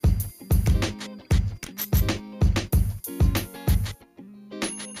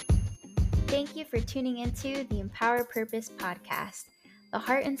Thank you for tuning into the Empower Purpose podcast. The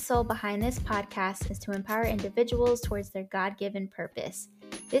heart and soul behind this podcast is to empower individuals towards their God-given purpose.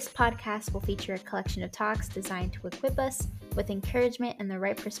 This podcast will feature a collection of talks designed to equip us with encouragement and the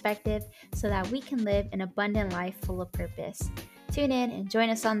right perspective so that we can live an abundant life full of purpose. Tune in and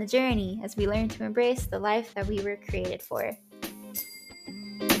join us on the journey as we learn to embrace the life that we were created for.